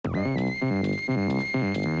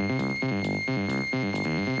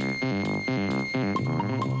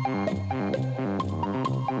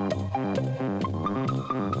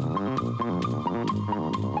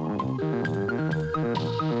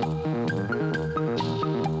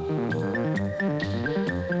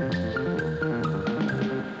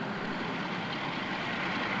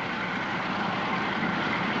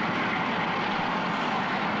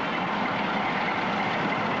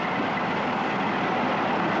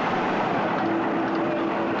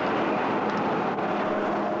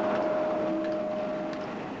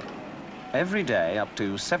Every day, up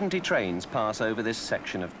to 70 trains pass over this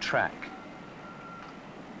section of track.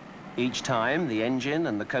 Each time, the engine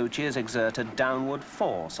and the coaches exert a downward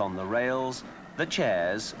force on the rails, the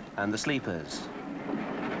chairs and the sleepers.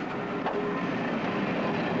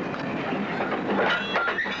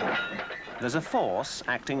 There's a force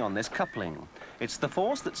acting on this coupling. It's the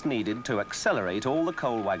force that's needed to accelerate all the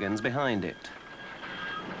coal wagons behind it.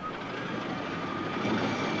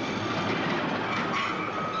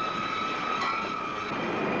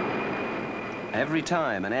 Every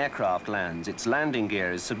time an aircraft lands, its landing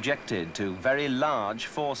gear is subjected to very large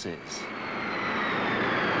forces.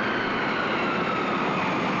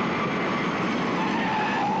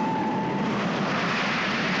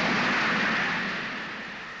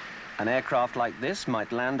 An aircraft like this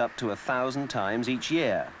might land up to 1,000 times each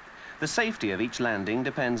year. The safety of each landing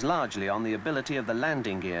depends largely on the ability of the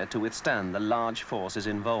landing gear to withstand the large forces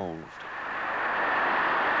involved.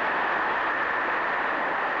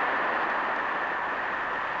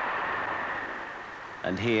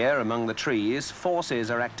 And here, among the trees, forces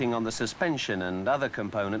are acting on the suspension and other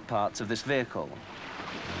component parts of this vehicle.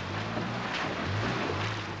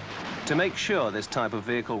 To make sure this type of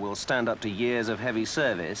vehicle will stand up to years of heavy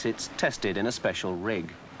service, it's tested in a special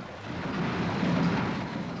rig.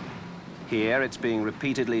 Here, it's being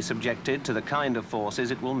repeatedly subjected to the kind of forces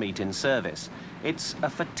it will meet in service. It's a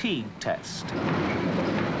fatigue test.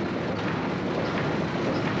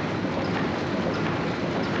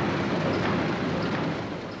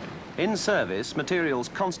 In service, materials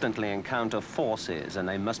constantly encounter forces, and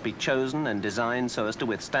they must be chosen and designed so as to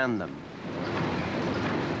withstand them.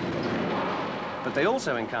 But they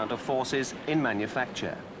also encounter forces in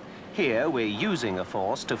manufacture. Here, we're using a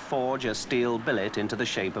force to forge a steel billet into the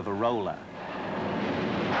shape of a roller.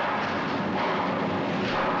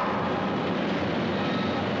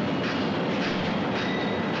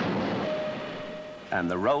 And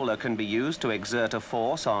the roller can be used to exert a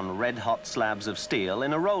force on red-hot slabs of steel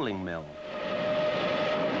in a rolling mill.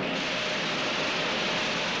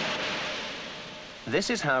 This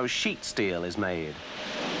is how sheet steel is made.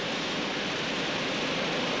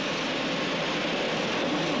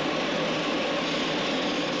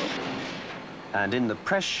 And in the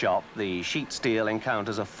press shop, the sheet steel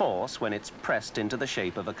encounters a force when it's pressed into the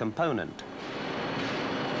shape of a component.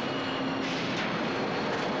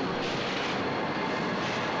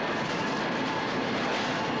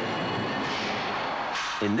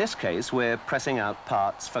 In this case, we're pressing out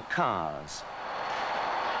parts for cars.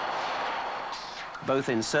 Both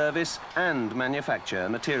in service and manufacture,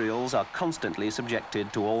 materials are constantly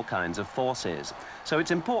subjected to all kinds of forces. So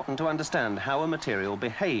it's important to understand how a material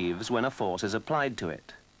behaves when a force is applied to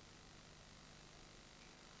it.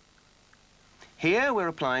 Here, we're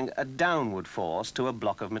applying a downward force to a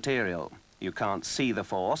block of material. You can't see the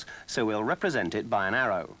force, so we'll represent it by an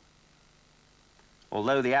arrow.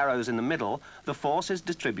 Although the arrow's in the middle, the force is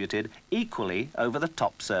distributed equally over the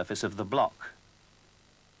top surface of the block.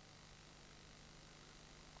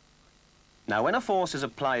 Now, when a force is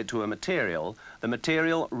applied to a material, the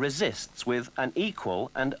material resists with an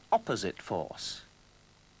equal and opposite force.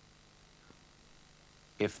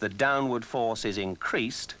 If the downward force is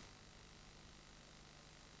increased,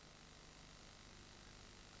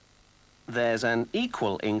 there's an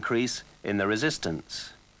equal increase in the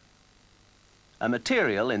resistance. A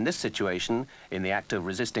material in this situation, in the act of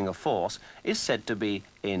resisting a force, is said to be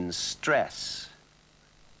in stress.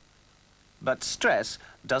 But stress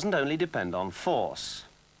doesn't only depend on force.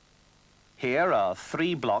 Here are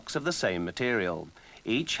 3 blocks of the same material.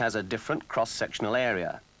 Each has a different cross-sectional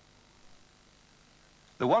area.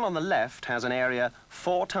 The one on the left has an area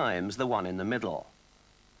 4 times the one in the middle.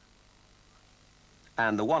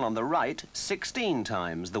 And the one on the right, 16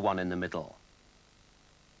 times the one in the middle.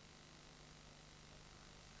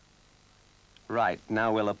 Right,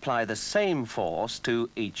 now we'll apply the same force to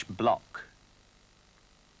each block.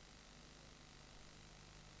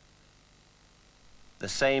 The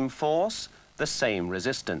same force, the same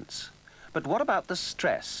resistance. But what about the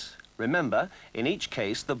stress? Remember, in each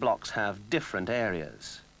case, the blocks have different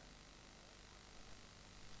areas.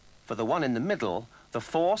 For the one in the middle, the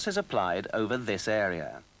force is applied over this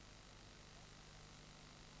area.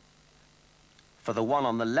 For the one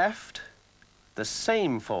on the left, the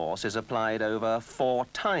same force is applied over 4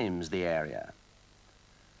 times the area.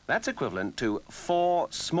 That's equivalent to 4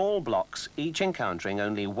 small blocks, each encountering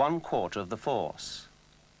only 1/4 of the force.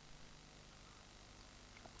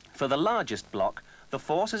 For the largest block, the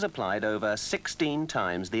force is applied over 16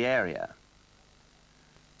 times the area.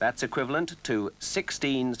 That's equivalent to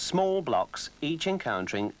 16 small blocks, each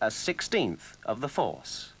encountering a 1/16 of the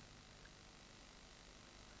force.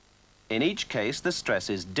 In each case, the stress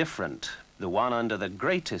is different. The one under the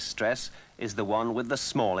greatest stress is the one with the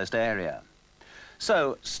smallest area.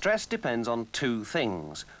 So, stress depends on two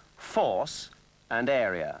things: force and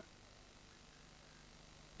area.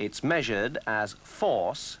 It's measured as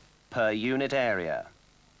force per unit area.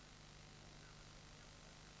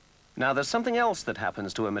 Now, there's something else that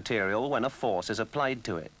happens to a material when a force is applied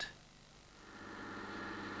to it.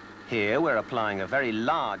 Here, we're applying a very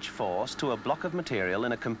large force to a block of material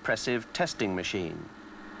in a compressive testing machine.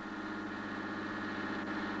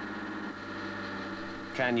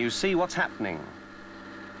 Can you see what's happening?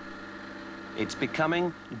 It's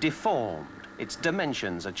becoming deformed. Its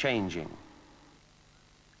dimensions are changing.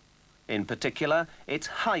 In particular, its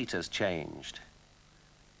height has changed.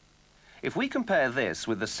 If we compare this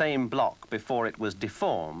with the same block before it was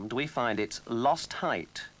deformed, we find it's lost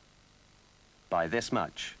height by this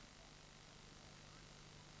much.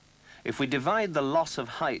 If we divide the loss of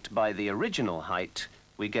height by the original height,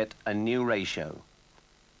 we get a new ratio.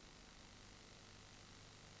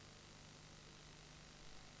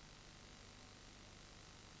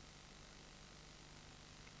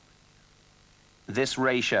 This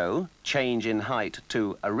ratio, change in height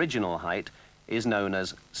to original height, is known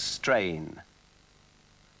as strain.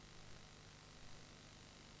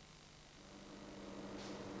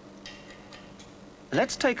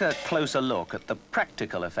 Let's take a closer look at the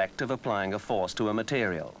practical effect of applying a force to a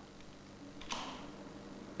material.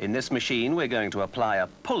 In this machine, we're going to apply a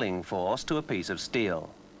pulling force to a piece of steel.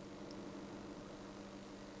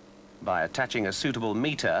 By attaching a suitable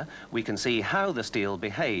meter, we can see how the steel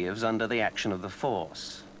behaves under the action of the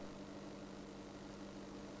force.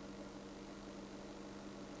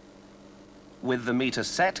 With the meter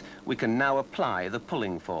set, we can now apply the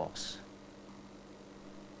pulling force.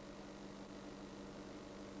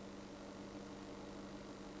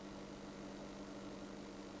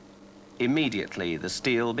 Immediately, the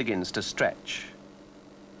steel begins to stretch.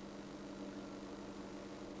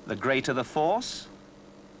 The greater the force,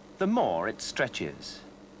 the more it stretches.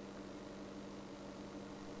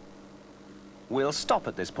 We'll stop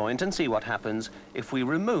at this point and see what happens if we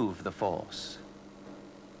remove the force.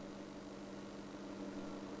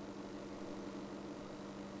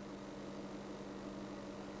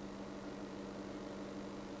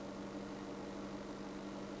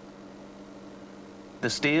 The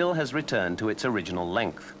steel has returned to its original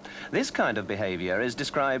length. This kind of behavior is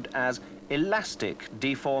described as elastic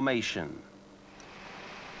deformation.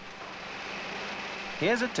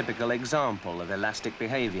 Here's a typical example of elastic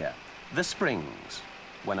behavior: the springs.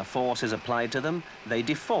 When a force is applied to them, they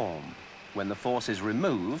deform. When the force is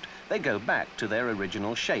removed, they go back to their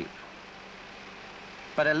original shape.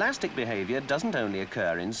 But elastic behavior doesn't only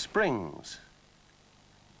occur in springs.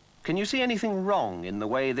 Can you see anything wrong in the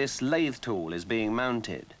way this lathe tool is being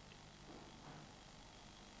mounted?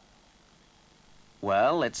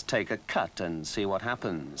 Well, let's take a cut and see what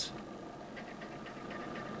happens.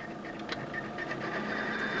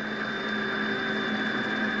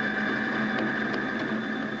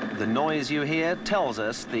 The noise you hear tells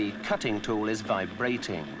us the cutting tool is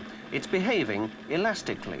vibrating. It's behaving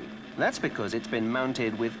elastically. That's because it's been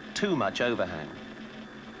mounted with too much overhang.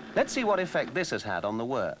 Let's see what effect this has had on the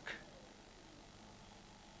work.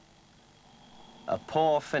 A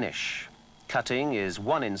poor finish. Cutting is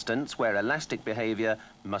one instance where elastic behavior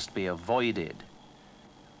must be avoided.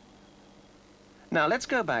 Now let's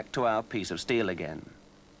go back to our piece of steel again.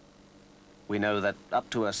 We know that up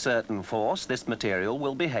to a certain force, this material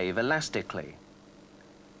will behave elastically.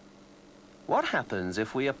 What happens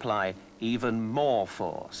if we apply even more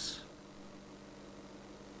force?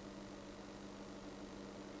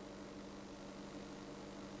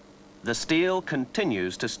 The steel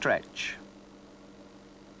continues to stretch.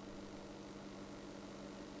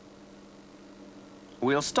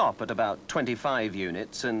 We'll stop at about 25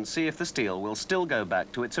 units and see if the steel will still go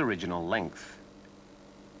back to its original length.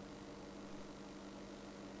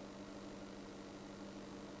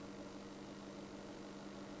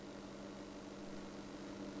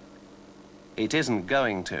 It isn't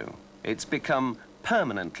going to. It's become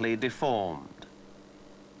permanently deformed.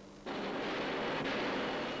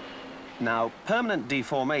 Now, permanent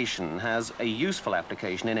deformation has a useful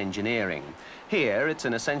application in engineering. Here, it's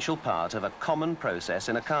an essential part of a common process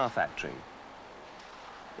in a car factory.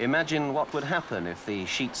 Imagine what would happen if the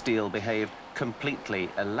sheet steel behaved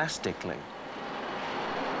completely elastically.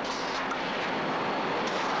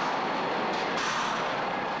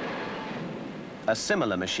 A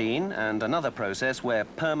similar machine and another process where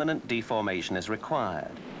permanent deformation is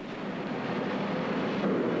required.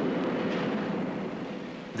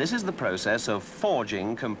 This is the process of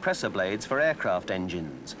forging compressor blades for aircraft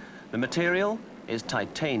engines. The material is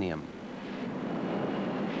titanium.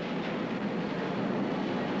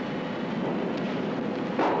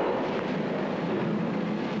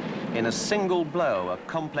 In a single blow, a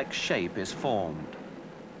complex shape is formed.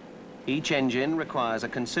 Each engine requires a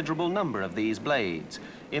considerable number of these blades.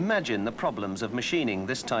 Imagine the problems of machining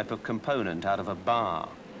this type of component out of a bar.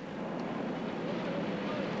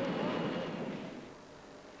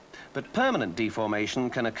 But permanent deformation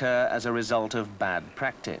can occur as a result of bad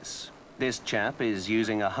practice. This chap is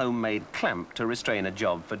using a homemade clamp to restrain a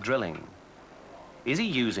job for drilling. Is he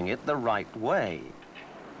using it the right way?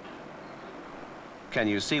 Can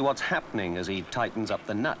you see what's happening as he tightens up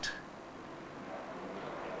the nut?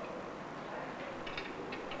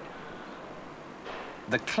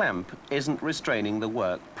 The clamp isn't restraining the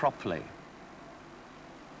work properly,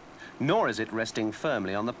 nor is it resting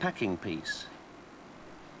firmly on the packing piece.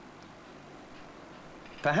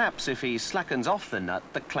 Perhaps if he slackens off the nut,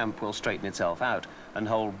 the clamp will straighten itself out and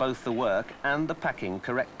hold both the work and the packing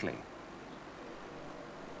correctly.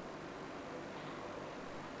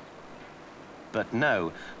 But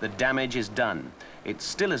no, the damage is done. It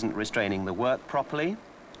still isn't restraining the work properly,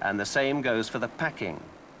 and the same goes for the packing.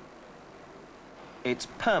 It's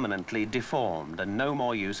permanently deformed and no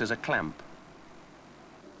more use as a clamp.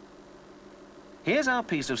 Here's our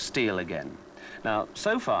piece of steel again. Now,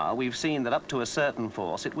 so far we've seen that up to a certain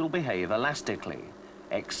force it will behave elastically.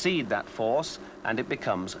 Exceed that force and it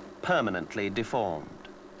becomes permanently deformed.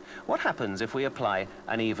 What happens if we apply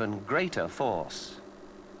an even greater force?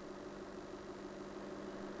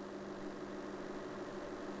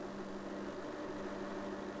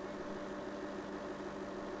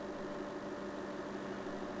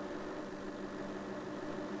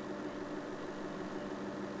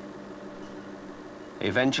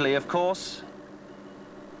 Eventually, of course,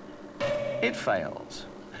 it fails.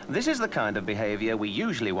 This is the kind of behavior we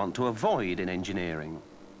usually want to avoid in engineering.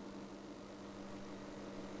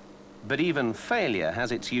 But even failure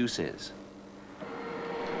has its uses.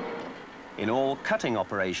 In all cutting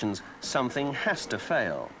operations, something has to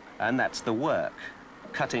fail, and that's the work.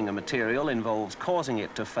 Cutting a material involves causing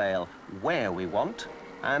it to fail where we want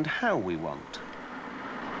and how we want.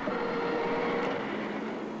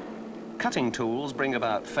 Cutting tools bring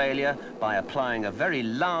about failure by applying a very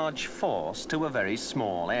large force to a very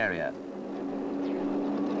small area.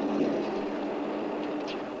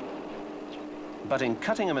 But in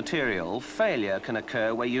cutting a material, failure can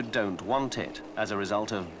occur where you don't want it as a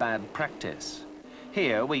result of bad practice.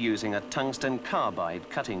 Here we're using a tungsten carbide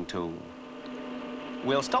cutting tool.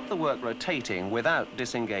 We'll stop the work rotating without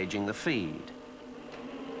disengaging the feed.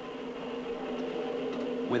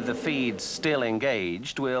 With the feed still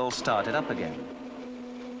engaged, we'll start it up again.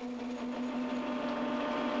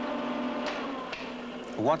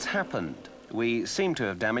 What's happened? We seem to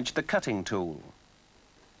have damaged the cutting tool.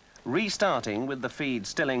 Restarting with the feed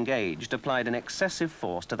still engaged applied an excessive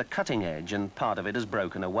force to the cutting edge and part of it has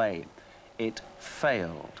broken away. It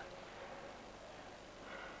failed.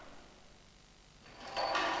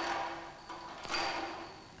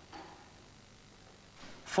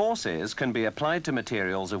 Forces can be applied to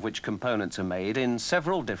materials of which components are made in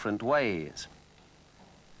several different ways.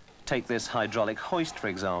 Take this hydraulic hoist, for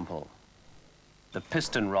example. The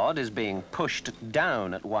piston rod is being pushed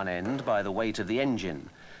down at one end by the weight of the engine.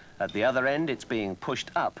 At the other end, it's being pushed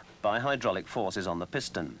up by hydraulic forces on the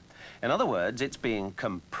piston. In other words, it's being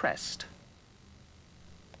compressed.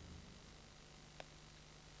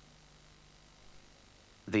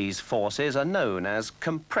 These forces are known as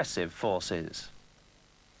compressive forces.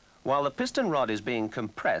 While the piston rod is being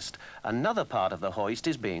compressed, another part of the hoist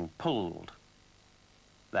is being pulled.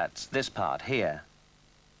 That's this part here.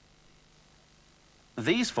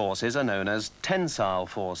 These forces are known as tensile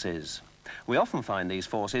forces. We often find these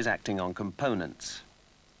forces acting on components.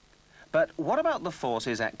 But what about the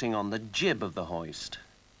forces acting on the jib of the hoist?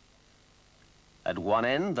 At one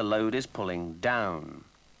end, the load is pulling down.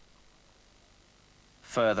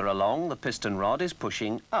 Further along, the piston rod is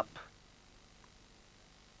pushing up.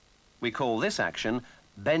 We call this action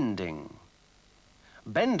bending.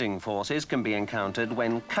 Bending forces can be encountered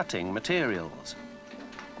when cutting materials.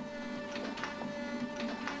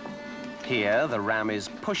 Here, the ram is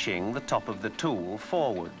pushing the top of the tool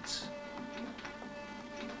forwards.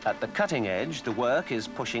 At the cutting edge, the work is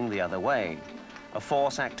pushing the other way. A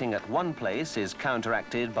force acting at one place is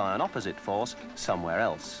counteracted by an opposite force somewhere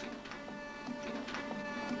else.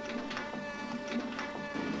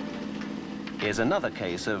 Here's another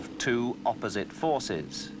case of two opposite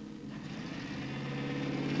forces.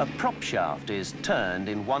 A prop shaft is turned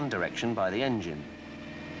in one direction by the engine.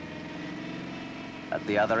 At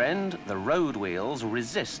the other end, the road wheels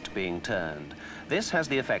resist being turned. This has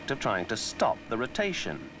the effect of trying to stop the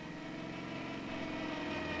rotation.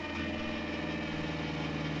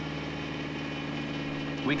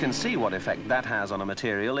 We can see what effect that has on a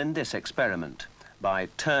material in this experiment. By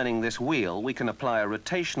turning this wheel, we can apply a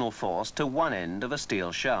rotational force to one end of a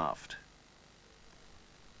steel shaft.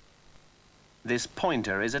 This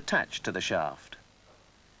pointer is attached to the shaft.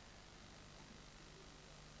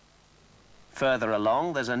 Further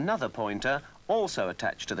along, there's another pointer also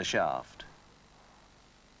attached to the shaft.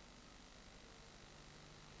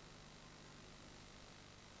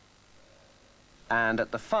 And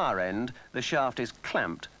at the far end, the shaft is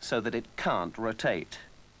clamped so that it can't rotate.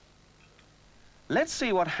 Let's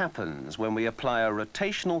see what happens when we apply a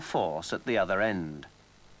rotational force at the other end.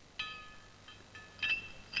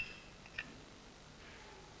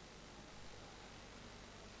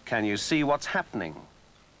 Can you see what's happening?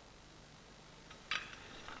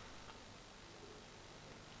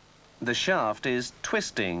 The shaft is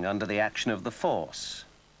twisting under the action of the force.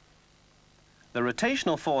 The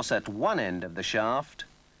rotational force at one end of the shaft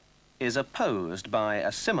is opposed by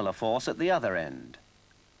a similar force at the other end.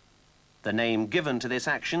 The name given to this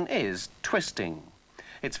action is twisting.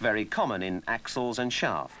 It's very common in axles and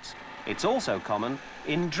shafts. It's also common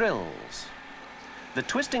in drills. The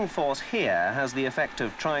twisting force here has the effect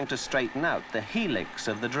of trying to straighten out the helix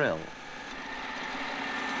of the drill.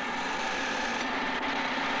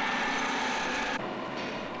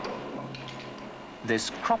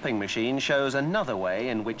 This cropping machine shows another way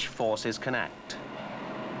in which forces can act.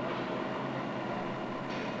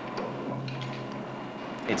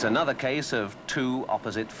 It's another case of two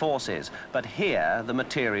opposite forces, but here the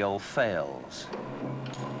material fails.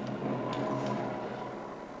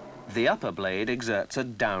 The upper blade exerts a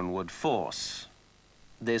downward force.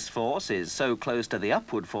 This force is so close to the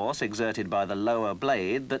upward force exerted by the lower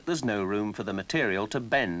blade that there's no room for the material to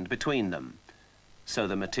bend between them. So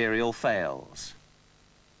the material fails.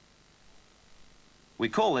 We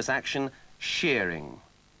call this action shearing.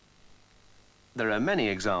 There are many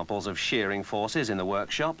examples of shearing forces in the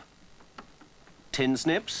workshop. Tin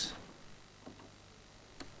snips,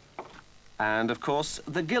 and of course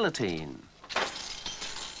the guillotine.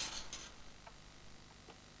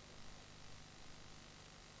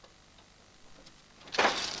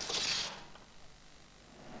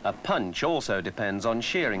 A punch also depends on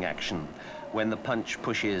shearing action. When the punch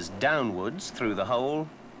pushes downwards through the hole,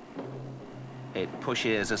 it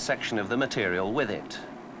pushes a section of the material with it.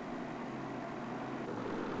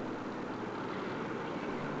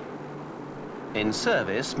 In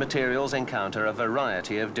service, materials encounter a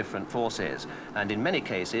variety of different forces, and in many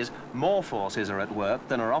cases, more forces are at work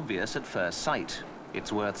than are obvious at first sight.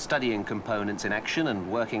 It's worth studying components in action and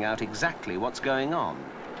working out exactly what's going on.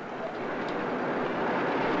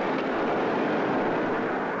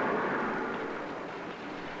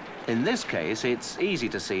 In this case, it's easy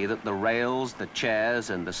to see that the rails, the chairs,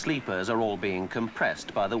 and the sleepers are all being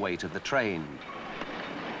compressed by the weight of the train.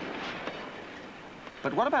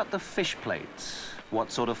 But what about the fish plates? What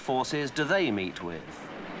sort of forces do they meet with?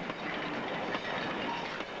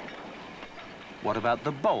 What about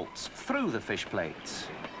the bolts through the fish plates?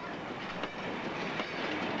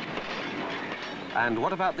 And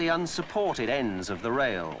what about the unsupported ends of the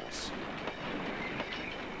rails?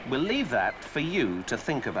 We'll leave that for you to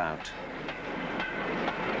think about.